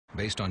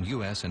based on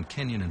U.S. and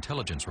Kenyan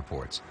intelligence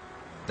reports,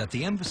 that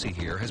the embassy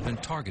here has been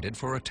targeted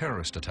for a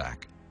terrorist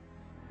attack.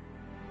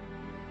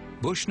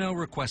 Bushnell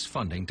requests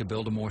funding to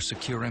build a more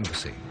secure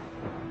embassy.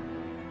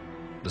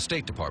 The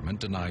State Department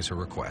denies her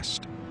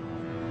request.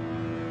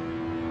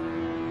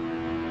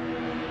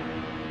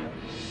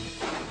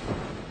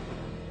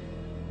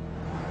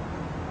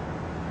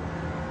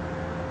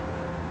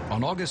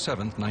 On August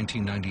 7,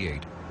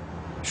 1998,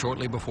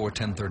 shortly before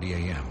 10:30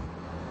 a.m.,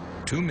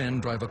 two men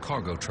drive a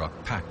cargo truck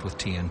packed with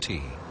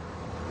TNT.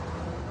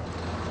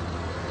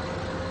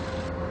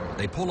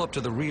 They pull up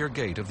to the rear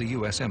gate of the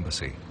U.S.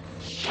 Embassy.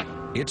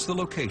 It's the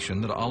location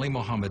that Ali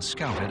Mohammed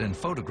scouted and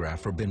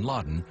photographed for bin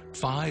Laden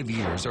 5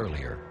 years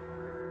earlier.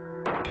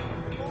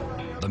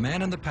 The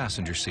man in the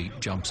passenger seat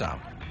jumps out.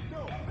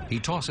 He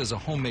tosses a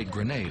homemade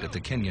grenade at the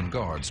Kenyan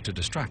guards to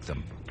distract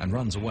them and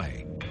runs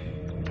away.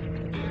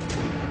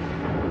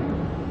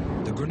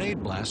 The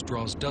grenade blast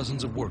draws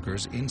dozens of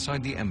workers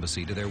inside the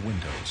embassy to their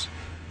windows.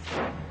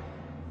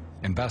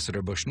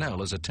 Ambassador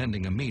Bushnell is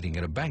attending a meeting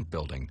at a bank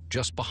building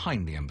just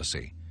behind the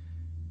embassy.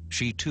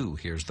 She too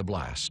hears the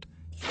blast.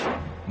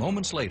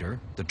 Moments later,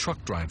 the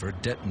truck driver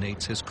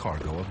detonates his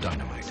cargo of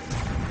dynamite.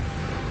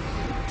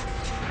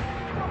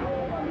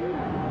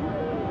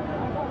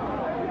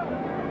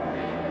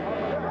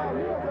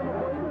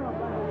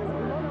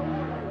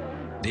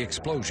 The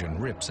explosion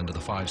rips into the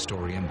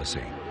 5-story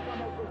embassy.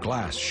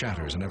 Glass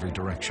shatters in every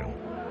direction.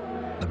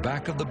 The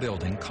back of the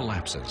building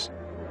collapses.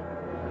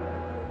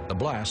 The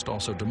blast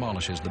also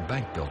demolishes the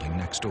bank building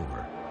next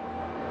door.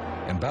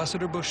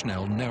 Ambassador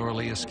Bushnell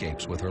narrowly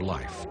escapes with her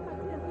life.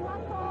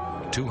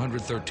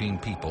 213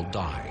 people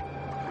die,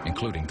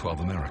 including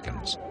 12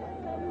 Americans.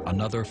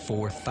 Another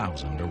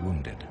 4,000 are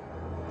wounded.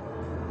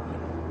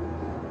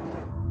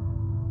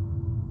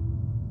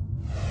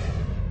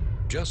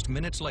 Just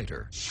minutes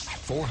later,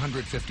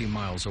 450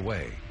 miles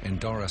away in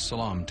Dar es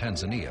Salaam,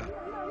 Tanzania,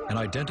 an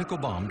identical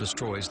bomb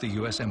destroys the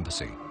U.S.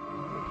 Embassy.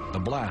 The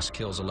blast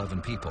kills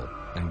 11 people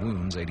and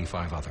wounds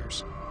 85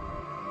 others.